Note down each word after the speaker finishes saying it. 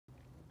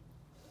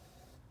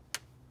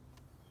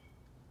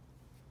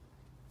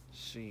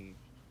She.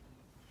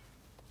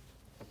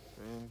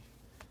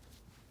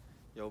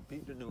 Yo,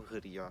 beat the new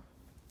hoodie, y'all.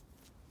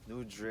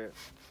 New drip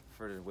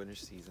for the winter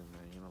season,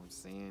 man. You know what I'm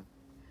saying?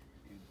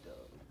 You dumb,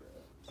 bro.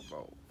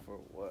 Bro, for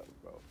what,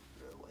 bro?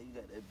 Why you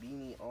got that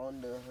beanie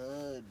on the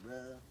hood, bro?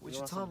 What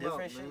you talking about,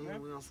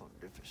 man? We on some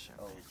different shit,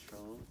 Oh, man.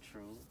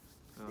 true.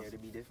 Dare to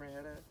be different,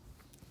 had that?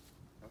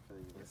 I feel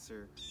you, bro. Yes,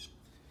 sir.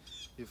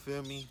 You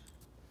feel me?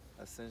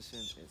 Ascension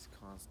is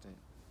constant.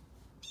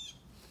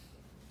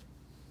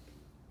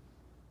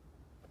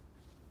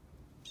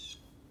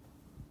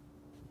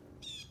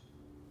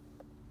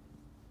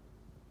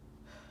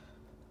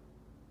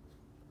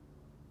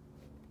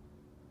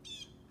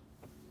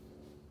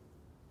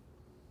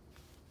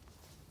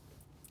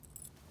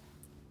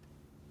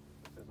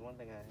 There's one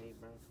thing I hate,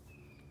 bro.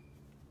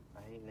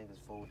 I hate niggas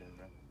folding,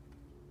 bro.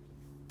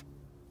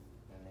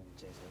 That nigga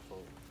Jason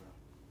folding, bro.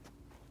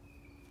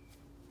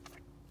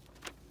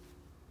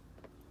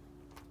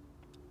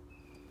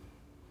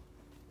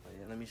 But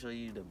yeah, let me show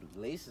you the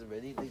laces, bro.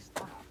 These laces.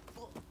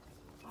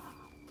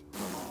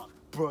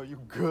 Bro,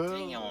 you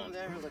good? Damn,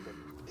 that hurt like a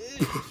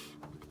bitch.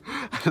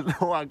 I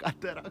know I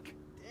got that. Okay.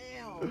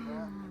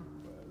 Damn,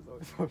 bro.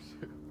 So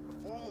shit.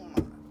 Oh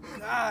my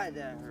god,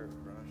 that hurt,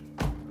 bro.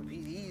 The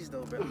PDs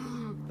though, bro.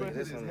 Look at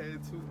this one. Head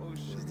too. Oh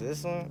shit. It's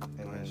this one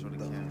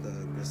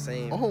and the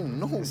same. Oh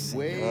no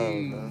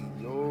way. Bro.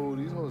 Yo,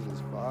 these hoes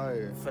is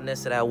fire.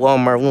 Finesse at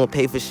Walmart. We won't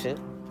pay for shit.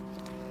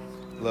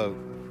 Look,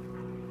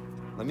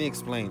 let me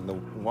explain. The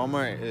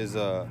Walmart is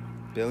a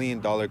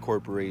billion-dollar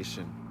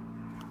corporation.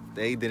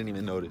 They didn't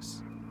even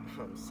notice.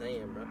 I'm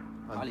saying, bro.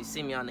 All he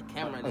see me on the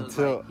camera and it was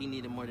Until- like he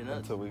needed more than us.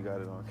 Until we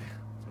got it on.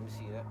 Let me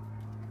see that.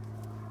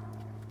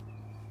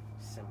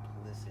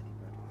 Simplicity,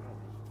 bro.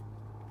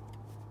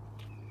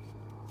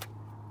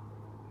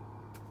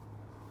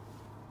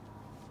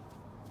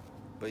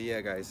 But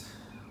yeah, guys,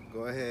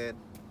 go ahead.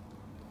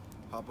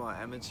 Hop on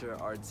Amateur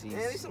Artists. Man,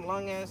 these some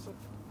long ass.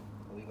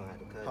 We gonna have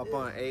to cut Hop this.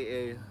 on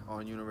AA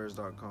on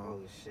universe.com. Oh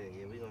shit,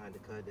 yeah, we gonna have to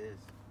cut this.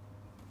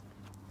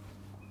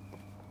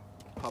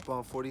 Hop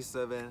on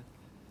 47.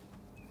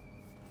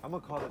 I'm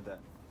gonna call it that.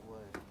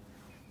 What?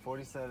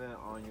 47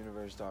 on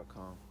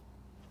universe.com.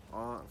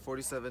 On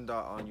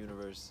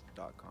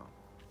 47.onuniverse.com.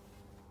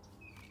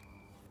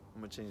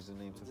 I'm gonna change the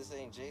name to This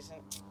ain't Jason.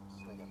 It's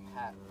like a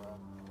pat, bro. Oh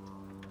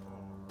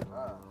my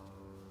god.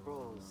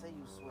 Bro, say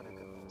you swear to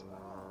God.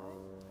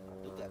 I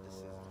do got the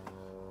scissors.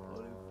 I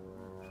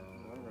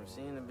remember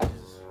seeing the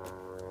bitches.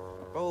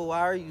 Bro, why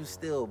are you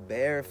still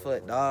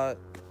barefoot, dog?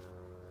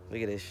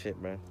 Look at this shit,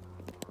 bro.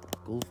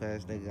 Goof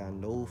ass nigga got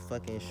no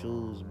fucking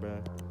shoes,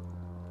 bro.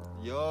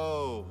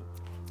 Yo,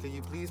 can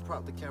you please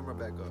prop the camera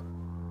back up?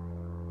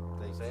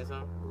 You say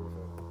something?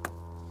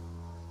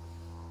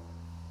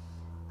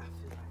 I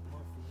feel like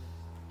Morpheus.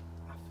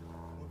 I feel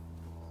like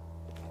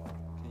Morpheus.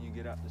 Can you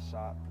get out the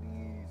shop,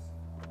 please?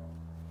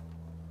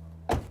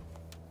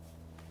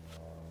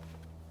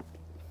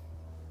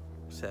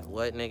 Said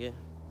what, nigga?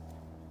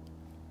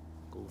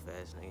 Goof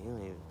ass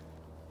nigga.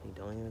 He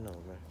don't even know,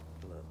 bro.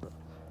 Look.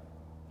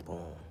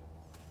 Boom.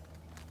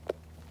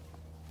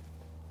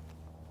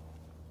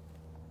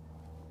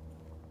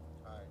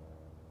 Alright.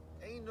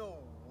 Ain't no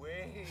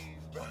way,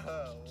 bro.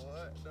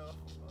 What the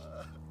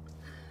fuck?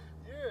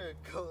 You're a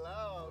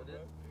clown, bro.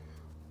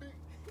 Big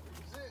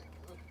shit.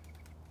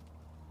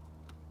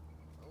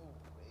 No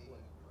way,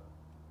 bro.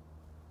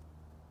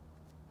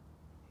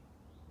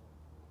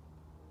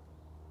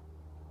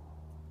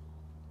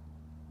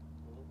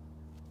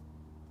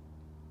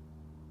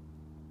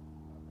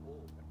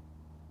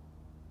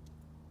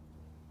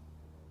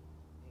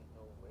 Ain't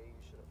no way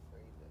you should have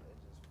phrased the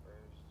edges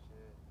first,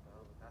 shit.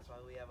 That's why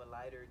we have a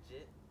lighter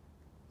jit.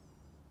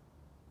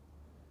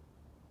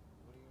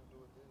 What do you do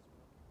with this,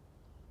 bro?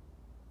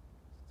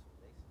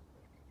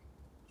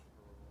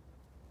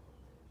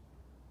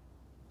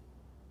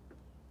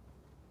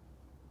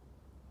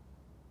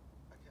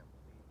 I can't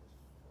believe this.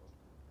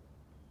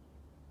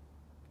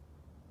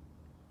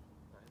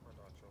 Nah, hit my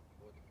dog, Joe.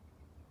 Pull it.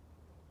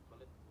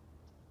 Pull it,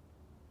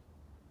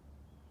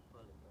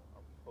 bro.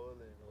 I'm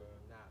pulling, bro.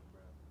 Nah,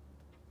 bro.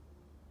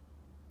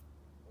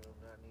 We do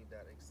not need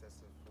that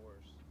excessive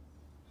force.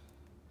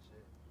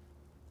 Shit.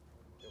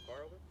 Yo,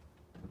 borrow it?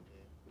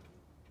 Yeah.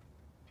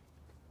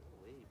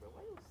 Wait, bro.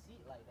 Why you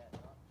seat like that,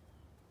 dog?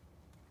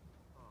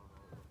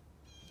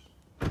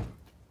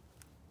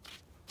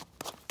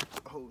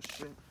 Oh,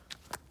 shit.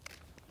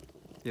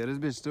 Yeah, this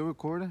bitch still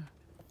recording?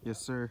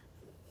 Yes, sir.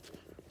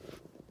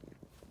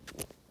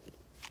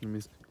 Let me.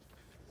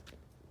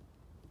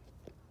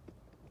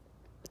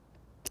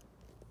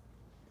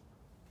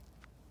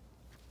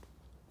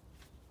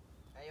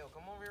 Hey, yo,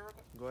 come over here real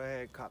quick. Go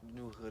ahead, cop the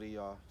new hoodie,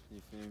 y'all.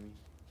 You feel me?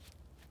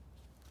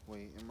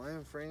 Wait, am I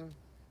in frame?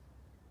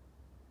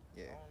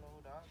 Yeah. I don't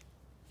know, dog.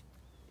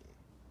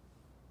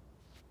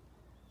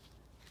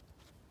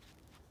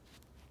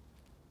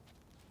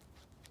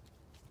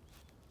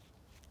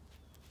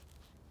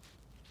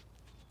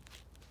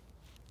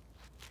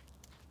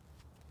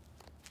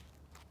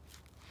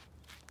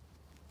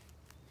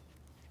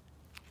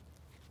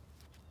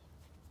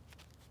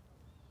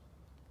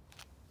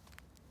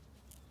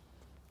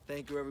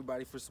 Thank you,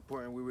 everybody, for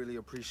supporting. We really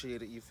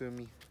appreciate it. You feel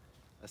me?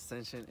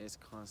 Ascension is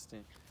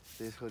constant.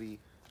 This hoodie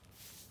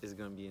is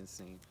gonna be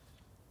insane.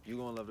 You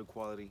gonna love the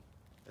quality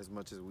as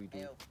much as we do.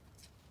 Ew.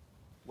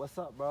 What's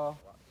up, bro?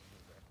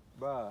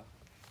 Bruh.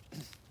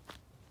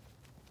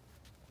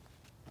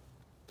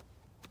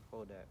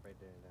 Hold that right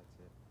there, and that's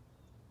it.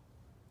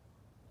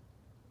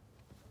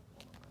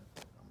 Yeah.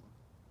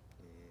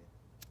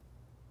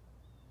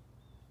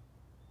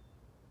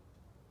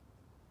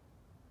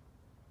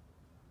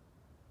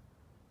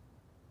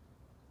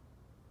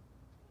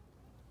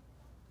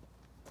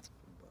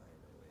 By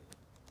the way.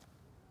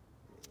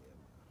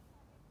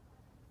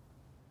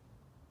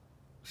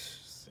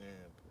 Yeah,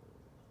 man.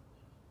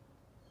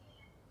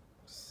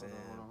 Sample.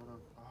 Hold on.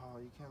 Oh,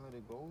 you can't let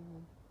it go?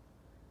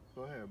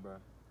 Go ahead, bro.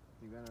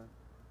 You gotta...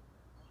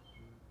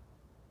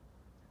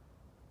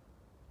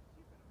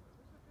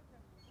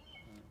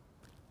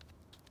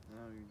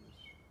 Now you just...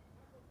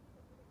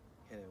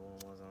 Hit it one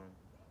more time.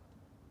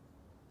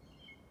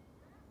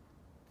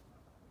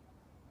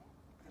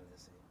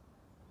 Let's see.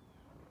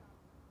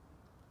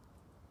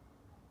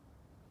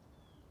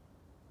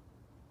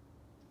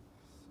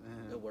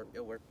 It'll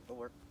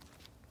work.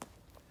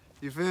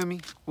 You feel me?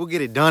 We'll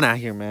get it done out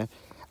here, man.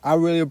 I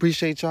really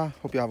appreciate y'all.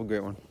 Hope y'all have a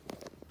great one.